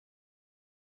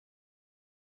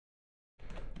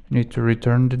we need to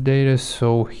return the data.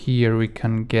 So here we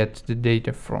can get the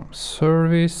data from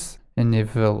service and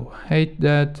evaluate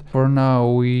that. For now,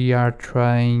 we are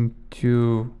trying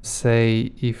to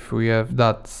say if we have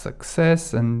that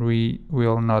success, and we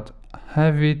will not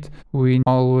have it. We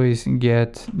always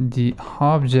get the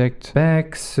object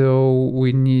back, so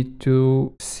we need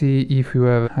to see if you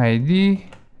have ID.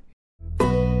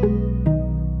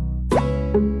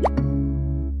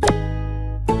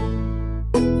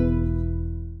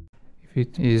 If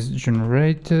it is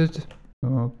generated.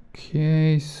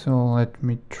 Okay, so let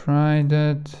me try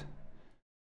that.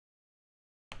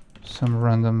 Some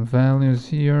random values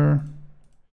here.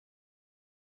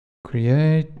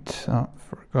 Create. Oh,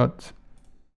 forgot.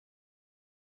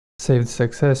 Saved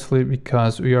successfully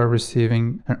because we are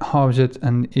receiving an object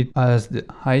and it has the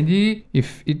ID.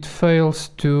 If it fails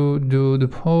to do the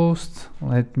post,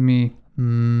 let me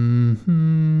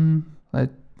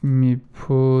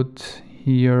put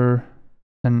here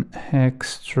an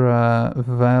extra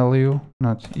value,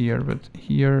 not here but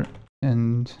here,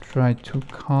 and try to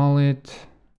call it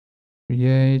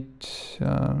create.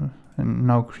 And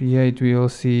now create, we will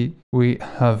see we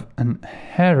have an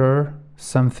error.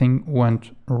 Something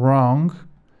went wrong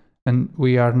and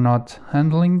we are not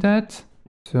handling that.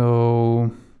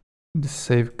 So the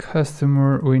save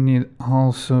customer, we need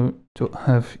also to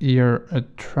have here a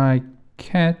try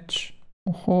catch,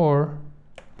 or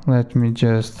let me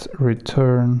just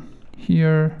return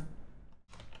here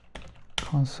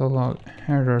console log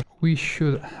error. We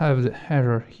should have the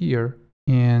error here,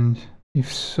 and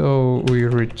if so, we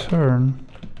return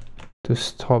to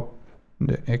stop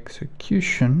the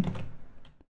execution.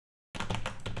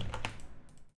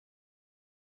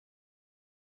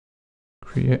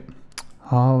 Create,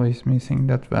 always missing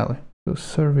that value. So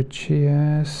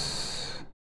service.js.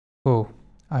 Oh,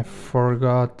 I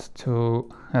forgot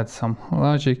to add some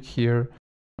logic here.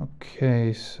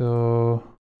 Okay, so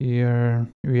here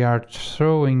we are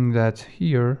throwing that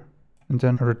here and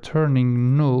then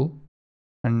returning null,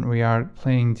 and we are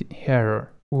playing the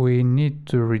error. We need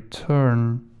to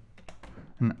return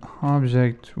an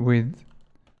object with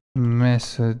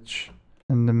message,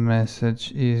 and the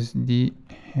message is the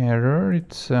error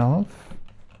itself.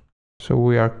 So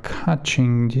we are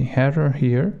catching the error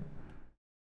here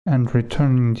and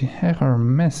returning the error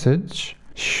message.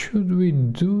 Should we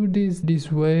do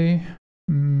this way?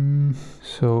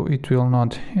 So it will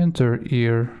not enter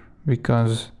here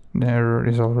because the error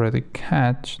is already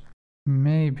catched.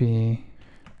 Maybe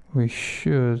we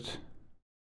should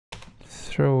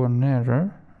throw an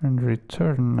error and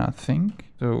return nothing.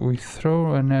 So we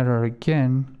throw an error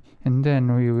again, and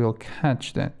then we will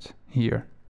catch that here.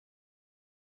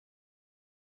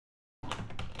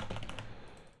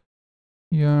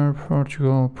 Here,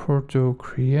 Portugal, Porto,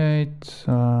 create,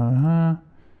 error,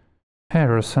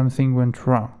 something went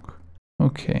wrong.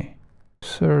 Okay,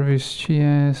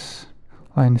 service.js,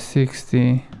 line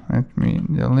 60, let me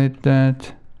delete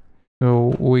that.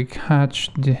 So we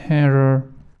catch the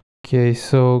error. Okay,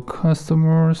 so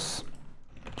customers,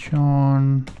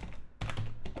 John,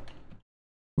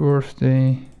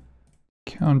 birthday,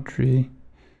 country,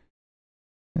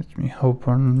 let me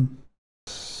open.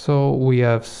 So we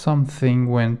have something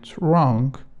went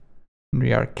wrong, and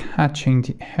we are catching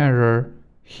the error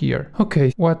here.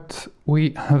 Okay, what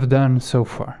we have done so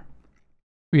far.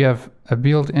 We have a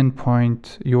build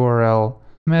endpoint URL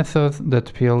method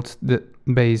that builds the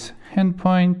base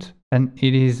endpoint, and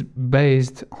it is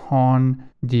based on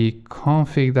the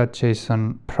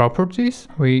config.json properties.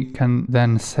 We can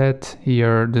then set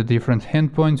here the different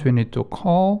endpoints we need to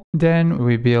call. Then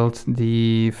we build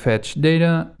the fetch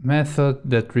data method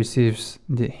that receives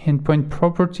the endpoint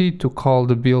property to call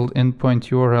the build endpoint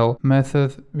URL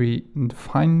method we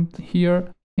defined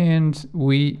here. And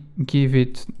we give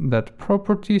it that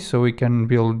property so we can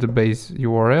build the base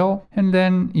URL. And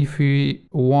then if we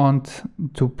want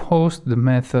to post, the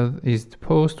method is the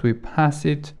post, we pass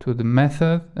it to the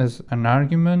method as an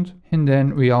argument. And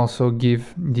then we also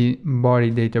give the body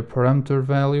data parameter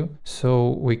value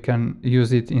so we can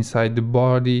use it inside the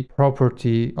body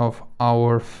property of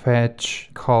our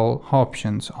fetch call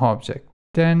options object.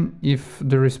 Then if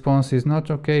the response is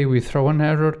not okay, we throw an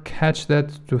error, catch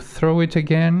that to throw it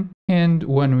again, And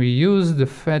when we use the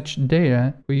fetch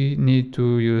data, we need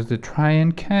to use the try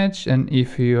and catch, and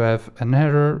if you have an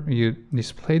error, you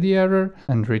display the error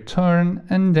and return,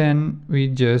 and then we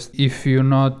just, if you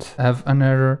not have an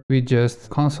error, we just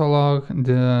console log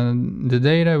the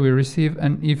data we receive.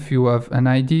 And if you have an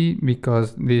ID,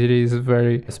 because it is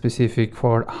very specific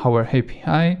for our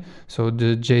API, so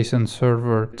the JSON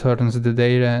server returns the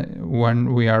data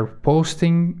when we are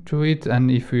posting to it, and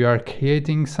if we are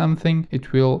creating something,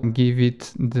 it will give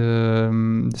it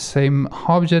the same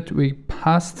object we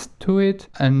passed to it,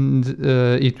 and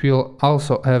it will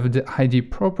also have the ID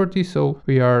property. So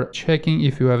we are checking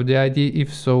if you have the ID.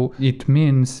 If so, it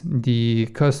means the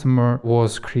customer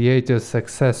was created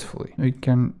successfully.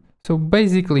 So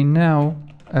basically now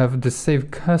have the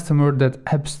save customer that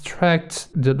abstracts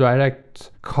the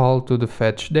direct call to the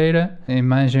fetch data.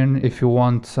 Imagine if you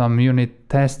want some unit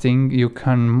testing, you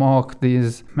can mock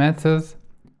this method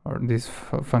or this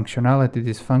functionality,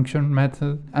 this function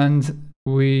method, and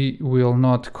we will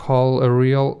not call a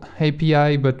real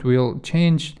API, but we'll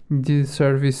change the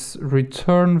service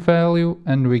return value,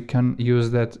 and we can use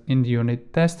that in the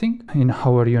unit testing, in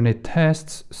our unit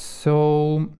tests.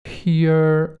 So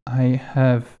here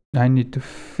I need to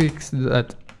fix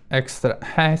that extra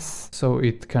s so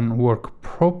it can work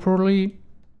properly.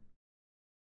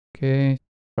 Okay,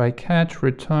 try catch,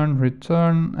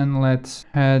 return, and let's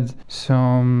add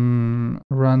some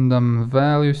random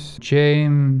values.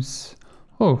 James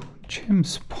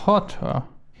Potter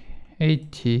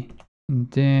 80,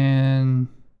 and then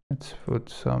let's put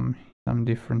some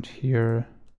different here,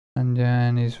 and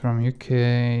then he's from UK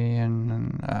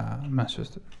and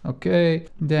Manchester. Okay,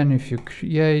 then if you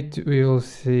create, we will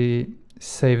see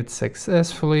saved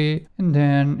successfully, and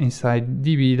then inside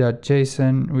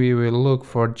db.json we will look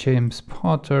for James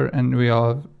Potter, and we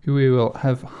will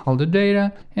have all the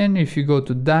data. And if you go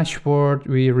to dashboard,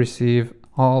 we receive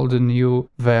all the new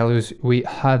values we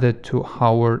added to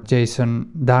our JSON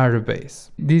database.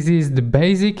 This is the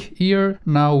basic here.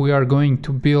 Now we are going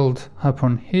to build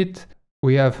upon it.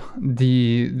 We have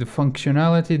the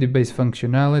functionality, the base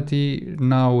functionality.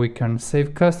 Now we can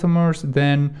save customers.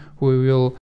 Then we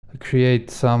will create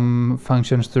some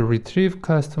functions to retrieve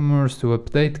customers, to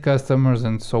update customers,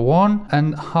 and so on.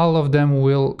 And all of them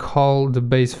will call the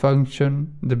base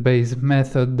function, the base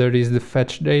method that is the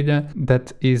fetch data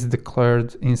that is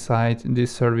declared inside the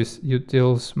service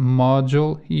utils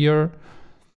module here.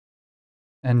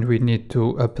 And we need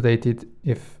to update it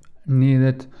if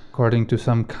needed according to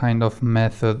some kind of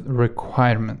method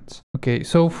requirements. Okay,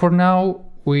 so for now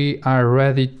we are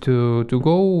ready to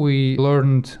go. We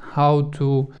learned how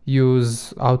to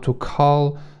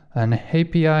call an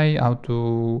API, how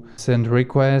to send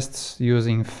requests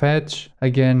using fetch.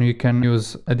 Again, you can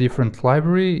use a different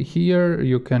library here.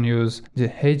 You can use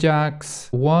the Ajax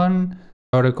one.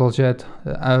 Oracle Jet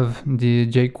have the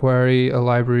jQuery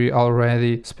library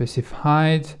already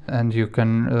specified, and you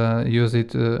can use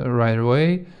it right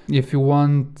away. If you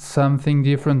want something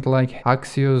different like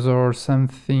Axios or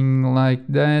something like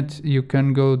that, you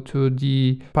can go to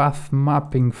the path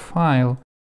mapping file,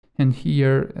 and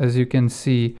here, as you can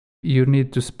see, you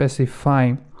need to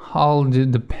specify all the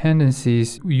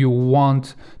dependencies you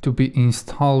want to be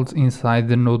installed inside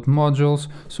the node modules,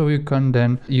 so you can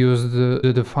then use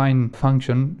the define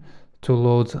function to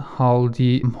load all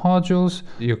the modules.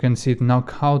 You can see it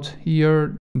knockout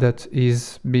here that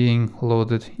is being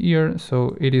loaded here,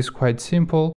 so it is quite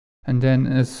simple. And then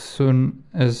as soon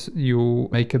as you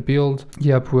make a build,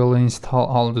 the app will install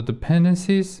all the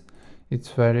dependencies.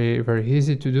 It's very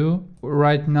easy to do.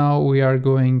 Right now we are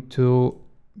going to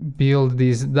build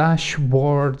this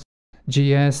dashboard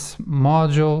JS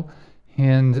module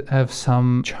and have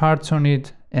some charts on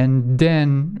it, and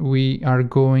then we are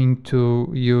going to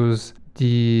use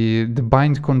the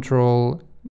bind control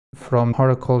from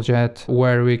Oracle Jet,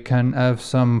 where we can have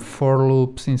some for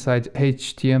loops inside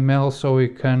HTML, so we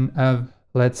can have,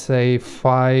 let's say,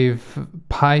 5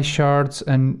 pie charts,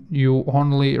 and you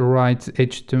only write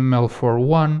HTML for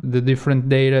one. The different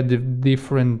data, the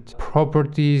different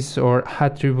properties or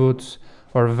attributes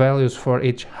or values for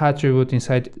each attribute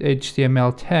inside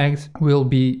HTML tags will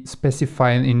be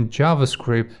specified in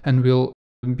JavaScript and will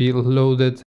be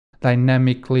loaded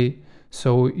dynamically,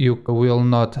 so you will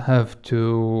not have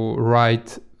to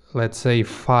write, let's say,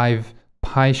 5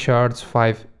 pie charts,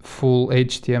 5 full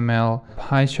HTML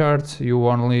pie charts. You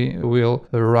only will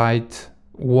write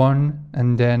one,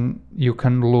 and then you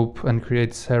can loop and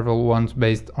create several ones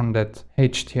based on that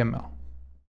HTML.